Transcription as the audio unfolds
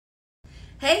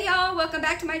Hey y'all, welcome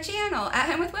back to my channel, At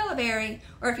Home with Willowberry.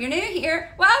 Or if you're new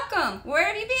here, welcome! Where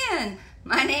have you been?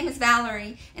 My name is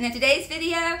Valerie, and in today's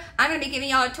video, I'm going to be giving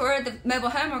y'all a tour of the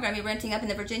mobile home we're going to be renting up in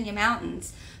the Virginia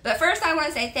mountains. But first I want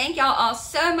to say thank y'all all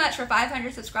so much for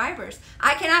 500 subscribers.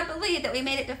 I cannot believe that we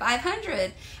made it to 500,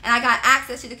 and I got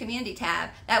access to the community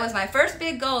tab. That was my first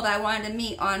big goal that I wanted to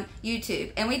meet on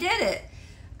YouTube, and we did it.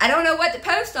 I don't know what to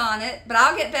post on it, but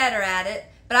I'll get better at it.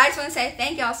 But I just want to say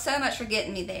thank y'all so much for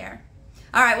getting me there.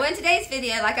 Alright, well in today's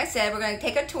video, like I said, we're going to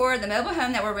take a tour of the mobile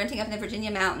home that we're renting up in the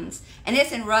Virginia mountains. And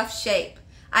it's in rough shape.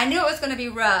 I knew it was going to be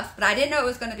rough, but I didn't know it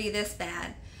was going to be this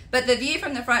bad. But the view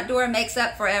from the front door makes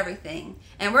up for everything.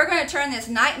 And we're going to turn this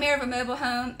nightmare of a mobile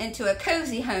home into a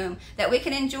cozy home that we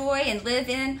can enjoy and live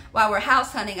in while we're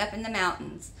house hunting up in the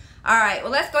mountains. Alright,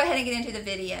 well let's go ahead and get into the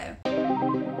video.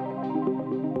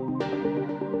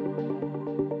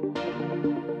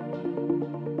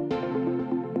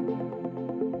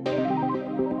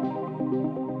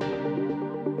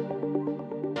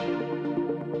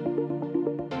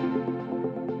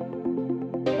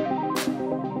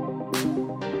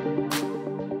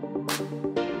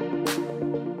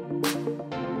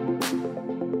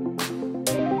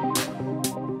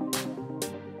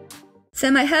 So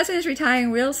my husband is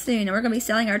retiring real soon, and we're going to be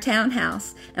selling our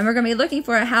townhouse, and we're going to be looking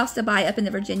for a house to buy up in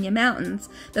the Virginia mountains.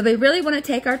 But we really want to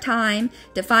take our time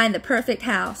to find the perfect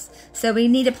house. So we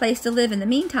need a place to live in the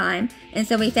meantime, and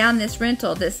so we found this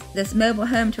rental, this mobile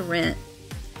home to rent.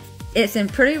 It's in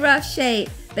pretty rough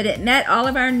shape, but it met all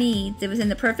of our needs. It was in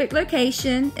the perfect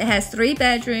location. It has 3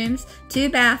 bedrooms, 2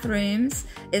 bathrooms.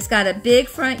 It's got a big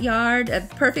front yard, a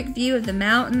perfect view of the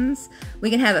mountains.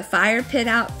 We can have a fire pit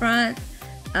out front.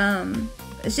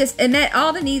 It met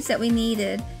all the needs that we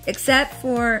needed, except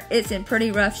for it's in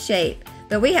pretty rough shape.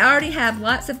 But we already have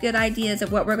lots of good ideas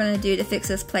of what we're going to do to fix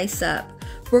this place up.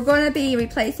 We're going to be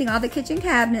replacing all the kitchen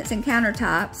cabinets and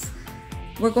countertops.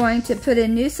 We're going to put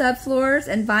in new subfloors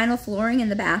and vinyl flooring in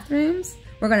the bathrooms.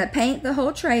 We're going to paint the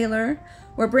whole trailer.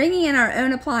 We're bringing in our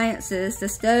own appliances, the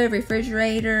stove,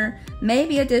 refrigerator,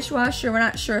 maybe a dishwasher. We're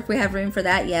not sure if we have room for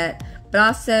that yet, but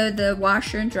also the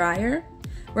washer and dryer.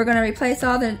 We're going to replace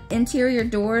all the interior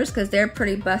doors because they're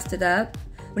pretty busted up.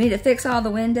 We need to fix all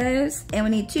the windows, and we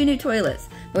need 2 new toilets.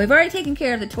 But we've already taken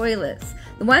care of the toilets.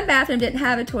 The one bathroom didn't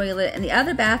have a toilet, and the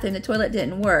other bathroom, the toilet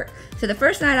didn't work. So the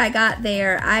first night I got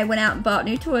there, I went out and bought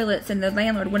new toilets, and the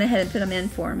landlord went ahead and put them in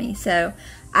for me. So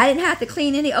I didn't have to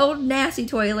clean any old nasty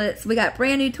toilets. We got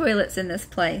brand new toilets in this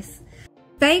place.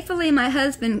 Thankfully, my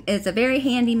husband is a very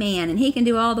handy man, and he can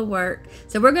do all the work.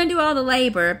 So we're going to do all the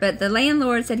labor, but the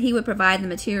landlord said he would provide the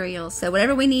materials. So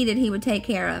whatever we needed, he would take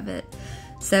care of it.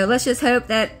 So let's just hope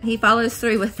that he follows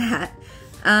through with that.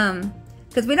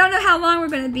 Because we don't know how long we're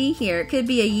going to be here. It could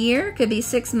be a year, it could be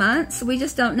 6 months. We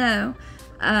just don't know.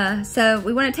 So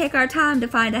we want to take our time to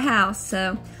find a house.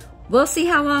 So we'll see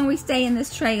how long we stay in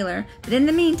this trailer. But in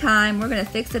the meantime, we're going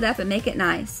to fix it up and make it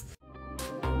nice.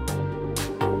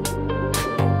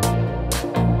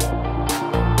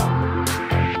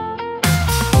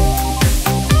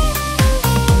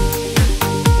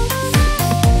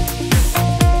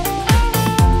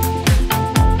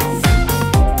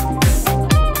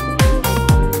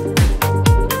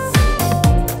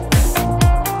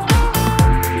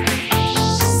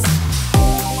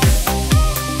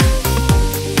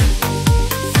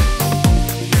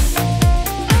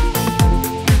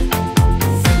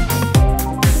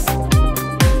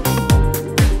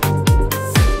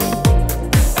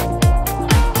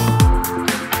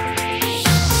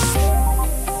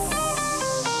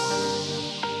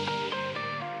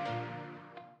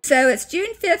 So it's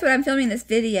June 5th when I'm filming this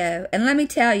video, and let me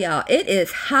tell y'all, it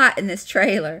is hot in this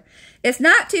trailer. It's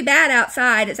not too bad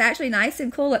outside. It's actually nice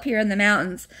and cool up here in the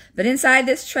mountains, but inside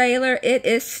this trailer, it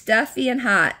is stuffy and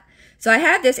hot. So I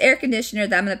have this air conditioner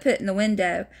that I'm going to put in the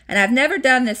window, and I've never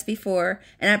done this before,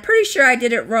 and I'm pretty sure I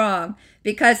did it wrong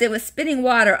because it was spitting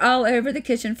water all over the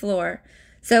kitchen floor.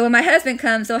 So when my husband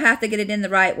comes, he'll have to get it in the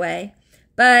right way.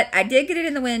 But I did get it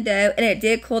in the window, and it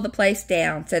did cool the place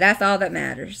down, so that's all that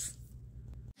matters.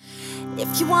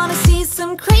 If you wanna see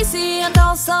some crazy and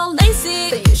also lazy,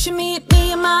 then you should meet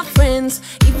me and my friends.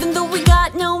 Even though we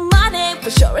got no money, we're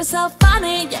sure as hell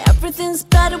funny. Yeah, everything's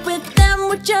better with them.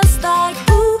 We're just like,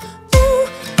 ooh, ooh,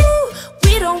 ooh.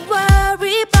 We don't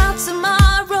worry about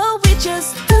tomorrow. We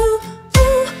just ooh,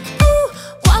 ooh, ooh.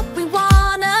 What we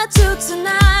wanna do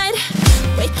tonight.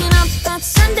 Waking up at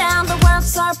sundown, the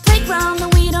world's our playground,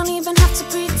 and we don't even have to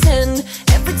pretend.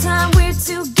 Every time we're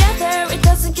together, it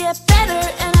doesn't get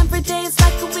better, and every day's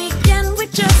like a weekend. We're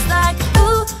just like,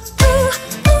 ooh, ooh,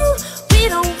 ooh. We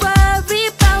don't worry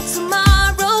about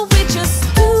tomorrow. We just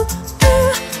ooh,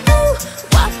 ooh, ooh.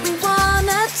 What we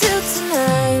wanna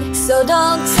So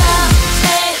don't tell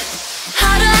me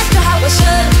how to act or how I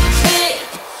should be.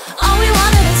 All we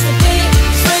wanted is to be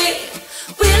free.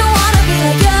 We don't wanna be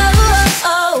like you.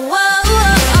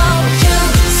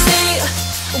 You see,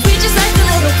 we just act a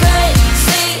little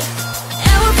crazy,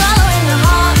 and we're following our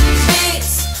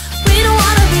heartbeats. We don't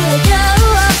wanna be like you.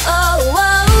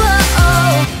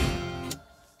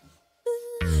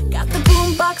 Got the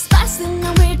boombox blasting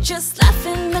and we're just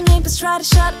laughing. The neighbors try to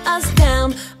shut us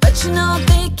down, but you know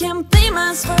they can't blame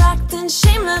us for acting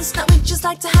shameless. Now we just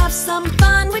like to have some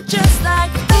fun. We're just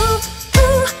like ooh,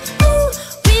 ooh, ooh.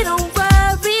 We don't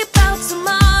worry about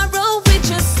tomorrow. We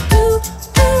just ooh,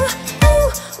 ooh, ooh.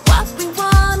 What we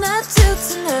wanna do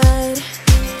tonight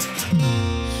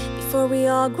before we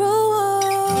all grow old.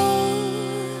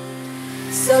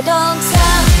 So don't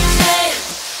tell me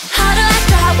how to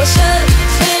act or how I should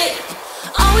be.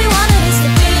 All we wanted is to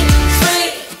be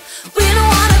free. We don't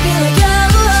wanna be like you.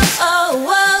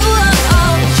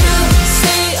 You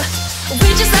see, we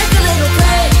just act a little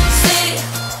crazy,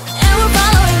 and we're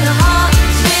following our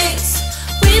heartbeats.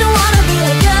 We don't wanna be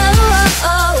like you.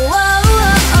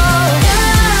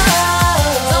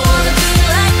 Don't wanna be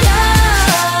like you.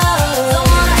 Don't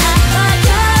wanna act like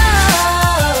you.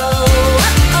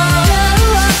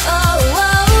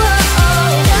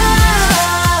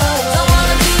 Don't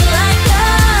wanna be like you.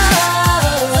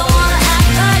 Don't wanna act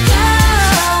like you.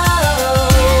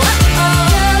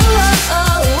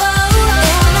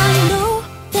 And I know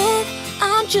that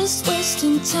I'm just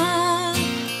wasting time,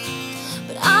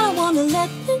 but I don't wanna let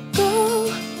it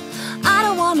go. I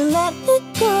don't wanna let it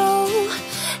go.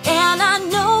 And I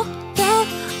know that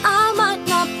I might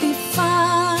not be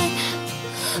fine,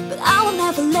 but I will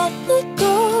never let it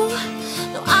go.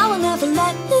 No, I will never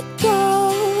let it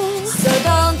go. So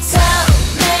don't tell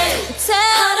me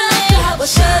how to act or how I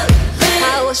should be.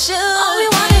 All we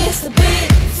wanted is to be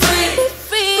free.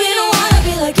 We don't wanna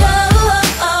be like you.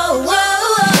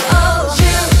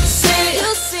 You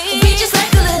see, we just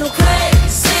act a little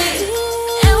crazy,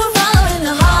 and we're following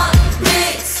our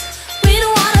heartbeats. We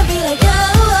don't wanna be like you.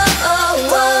 Don't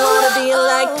wanna be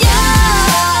like you.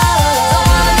 Don't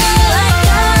wanna be like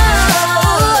you. Don't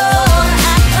wanna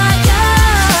act like you.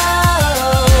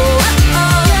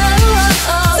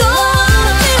 Don't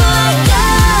wanna be like you. Don't wanna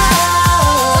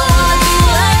be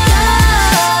like you.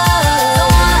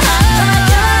 Don't wanna act like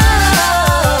you.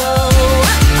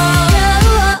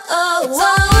 Don't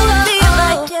wanna be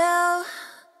like you.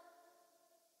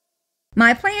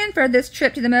 My plan for this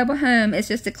trip to the mobile home is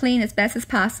just to clean as best as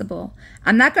possible.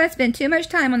 I'm not going to spend too much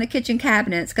time on the kitchen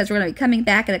cabinets because we're going to be coming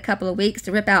back in a couple of weeks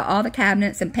to rip out all the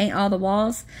cabinets and paint all the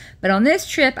walls. But on this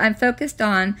trip, I'm focused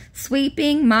on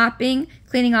sweeping, mopping,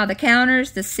 cleaning all the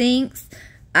counters, the sinks.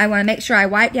 I want to make sure I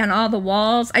wipe down all the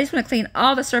walls. I just want to clean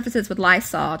all the surfaces with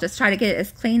Lysol. Just try to get it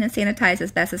as clean and sanitized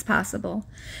as best as possible.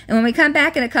 And when we come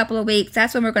back in a couple of weeks,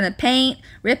 that's when we're going to paint,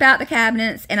 rip out the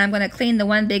cabinets, and I'm going to clean the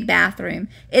one big bathroom.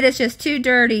 It is just too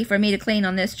dirty for me to clean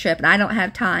on this trip, and I don't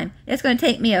have time. It's going to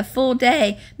take me a full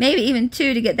day, maybe even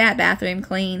 2, to get that bathroom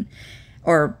clean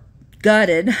or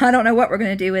gutted. I don't know what we're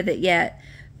going to do with it yet.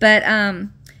 But,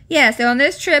 yeah, so on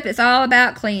this trip, it's all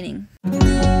about cleaning.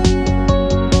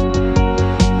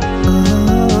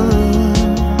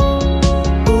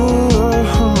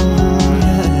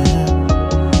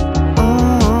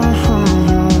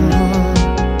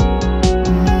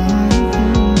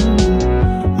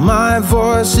 My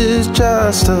voice is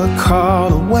just a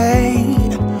call away.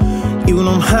 You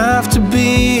don't have to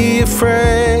be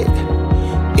afraid.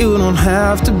 You don't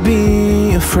have to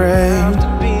be afraid.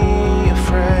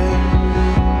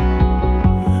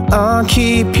 I'll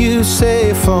keep you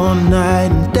safe all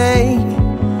night and day.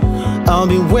 I'll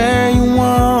be where you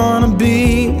wanna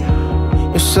be.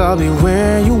 Yes, I'll be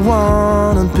where you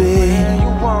wanna be.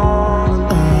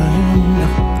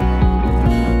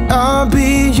 I'll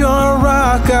be your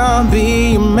rock, I'll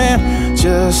be your man.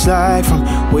 Just like from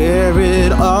where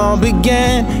it all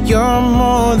began. You're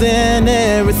more than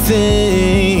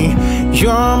everything.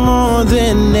 You're more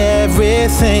than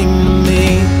everything to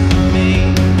me.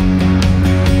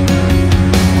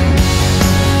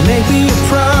 Make me a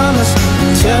promise,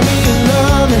 tell me you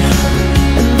love me,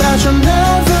 and that you'll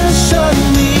never shut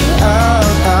me out.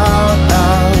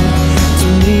 To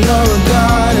me you're a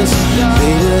goddess,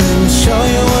 baby, let me show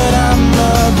you what I'm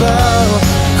about.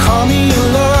 Call me your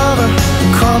lover,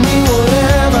 call me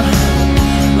whatever,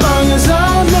 long as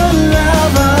I'm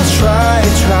alive. I'll try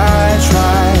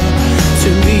to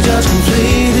be just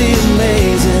completely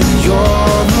amazing.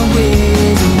 You're the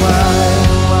reason why.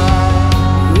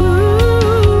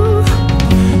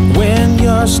 When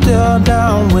you're still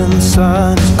down, when the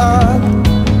sun is up,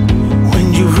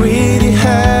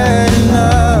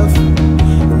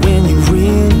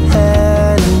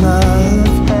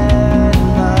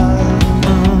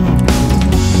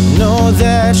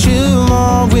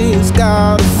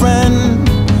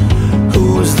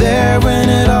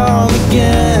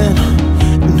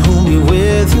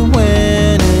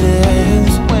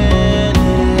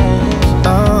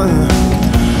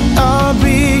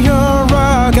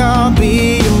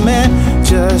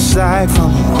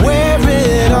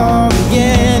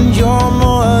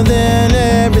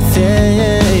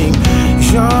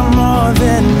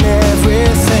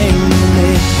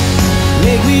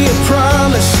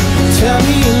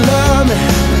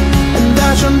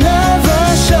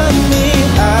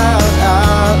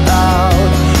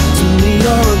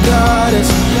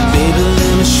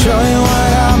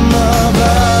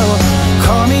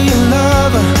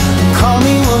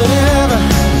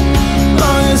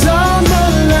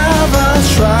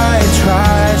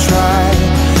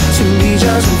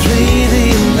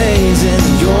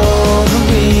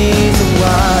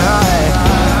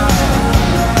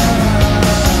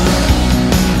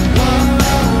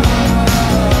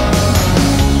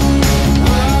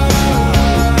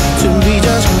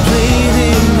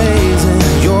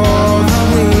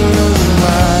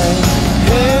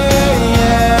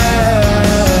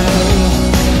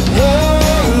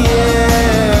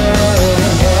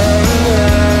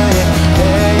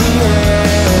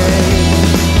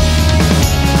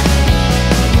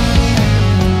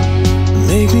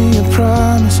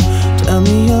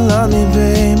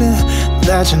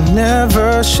 that you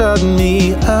never shut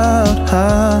me out.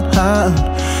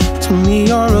 To me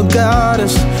you're a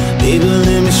goddess. Baby,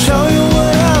 let me show you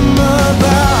what I'm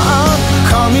about.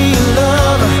 Call me a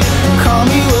lover, call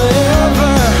me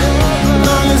whatever. As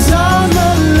long as I'm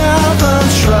alive, I'll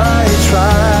try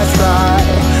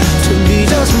to be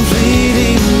just completely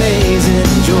amazing.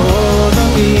 You're the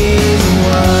reason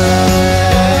why.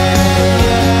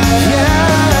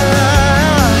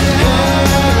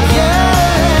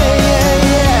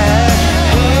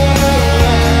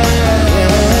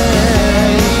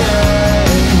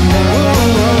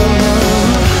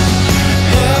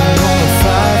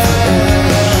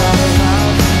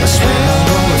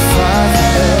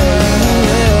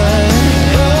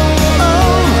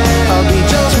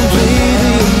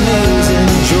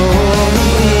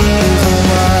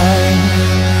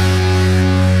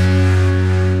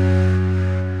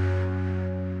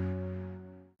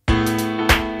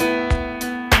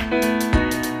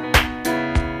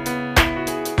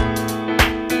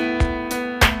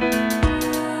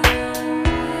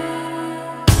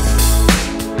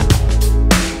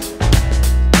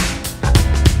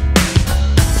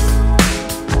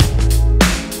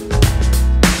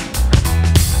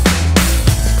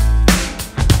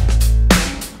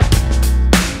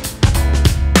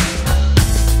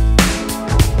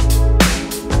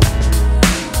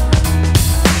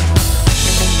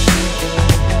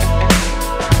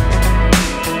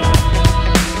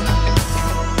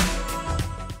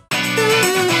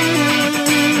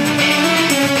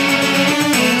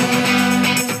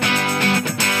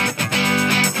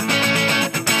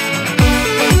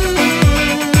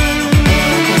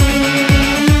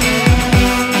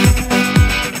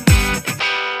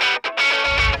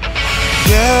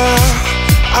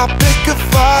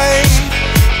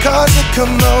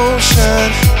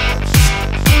 Commotion.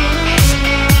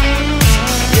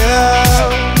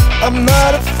 Yeah, I'm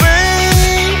not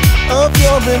afraid of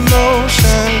your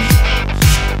emotions.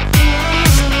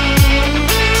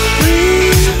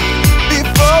 Breathe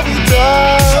before we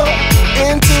dive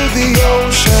into the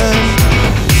ocean.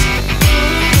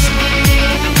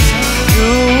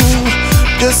 You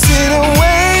just sit and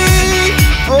wait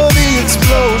for the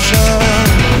explosion.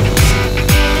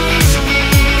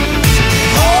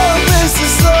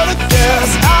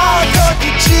 I got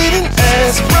you cheating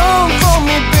ass. Run for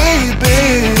me,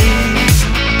 baby.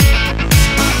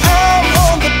 I'm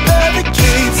on the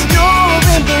barricades. You're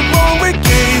in the wrong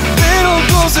brigade. Little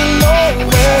goes a long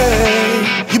way.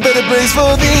 You better brace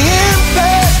for the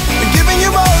impact. I'm giving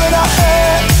you all that I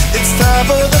had. It's time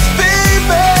for the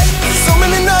feedback. So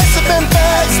many nights I've been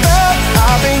backstabbed.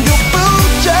 I've been your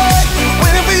boot jack,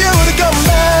 waiting for you to come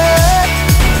back.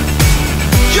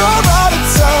 You're out of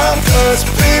time, 'cause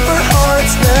paper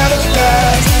hearts never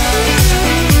last.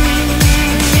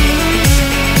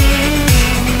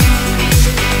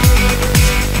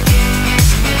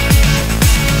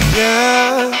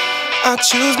 Yeah, I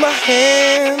choose my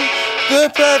hand, the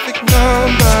perfect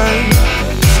number.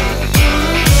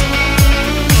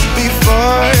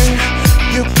 Before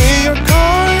you play your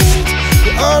cards,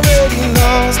 you already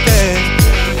lost it.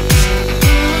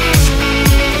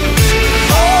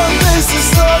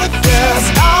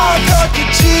 I got you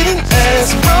cheating ass.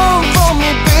 Run for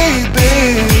me, baby.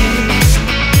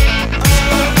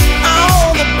 I'm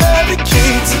on the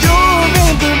barricades. You're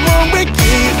in the wrong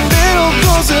brigade. Little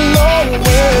goes a long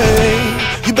way.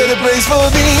 You better brace for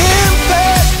the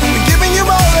impact. I'm giving you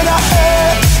all that I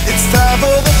had. It's time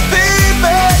for the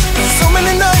feedback. So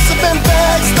many nights I've been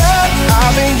backstabbed.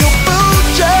 I've been your boot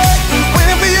jack,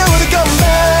 waiting for you to come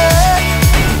back.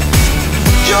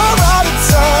 You're out of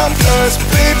time, 'cause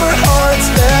paper hearts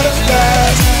never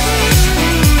last.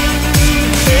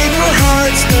 Paper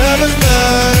hearts never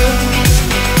last.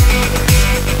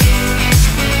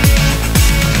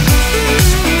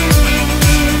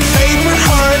 Paper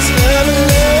hearts never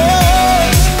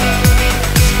last.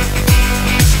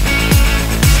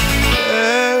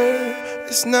 There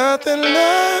is nothing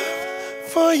left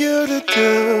for you to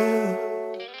do.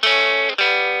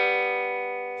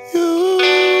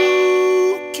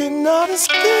 Cannot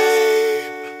escape,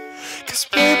 'cause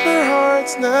paper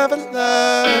hearts never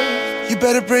last. You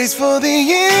better brace for the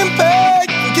impact.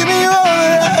 I'm giving you all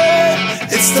that I had.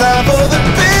 It's time for the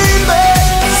feedback.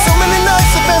 So many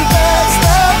nights I've been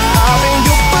backstabbed. I'm in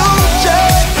your boot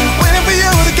jack, waiting for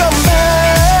you to come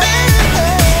back.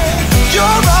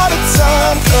 You're out of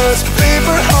time, 'cause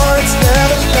paper hearts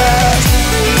never last.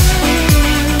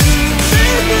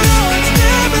 Paper hearts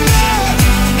never last.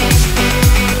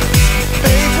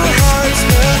 Paper hearts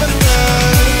never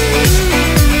last.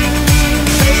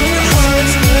 Paper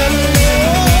hearts never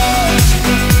last.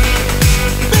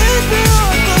 Paper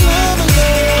hearts never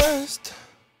last.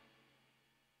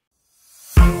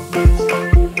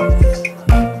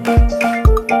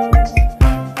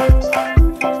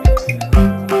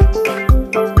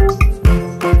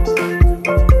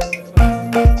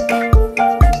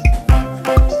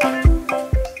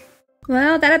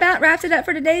 it up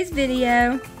for today's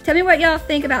video. Tell me what y'all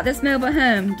think about this mobile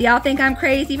home. Do y'all think I'm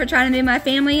crazy for trying to move my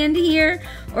family into here?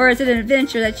 Or is it an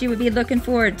adventure that you would be looking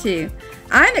forward to?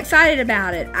 I'm excited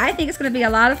about it. I think it's going to be a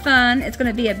lot of fun. It's going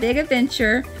to be a big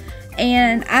adventure.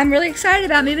 And I'm really excited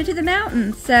about moving to the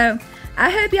mountains. So I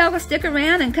hope y'all will stick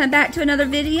around and come back to another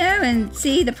video and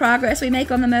see the progress we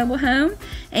make on the mobile home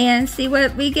and see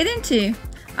what we get into.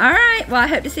 Alright, well I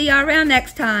hope to see y'all around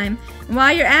next time. And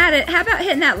while you're at it, how about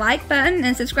hitting that like button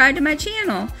and subscribe to my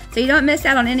channel so you don't miss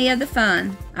out on any of the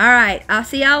fun. Alright, I'll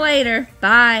see y'all later.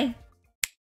 Bye.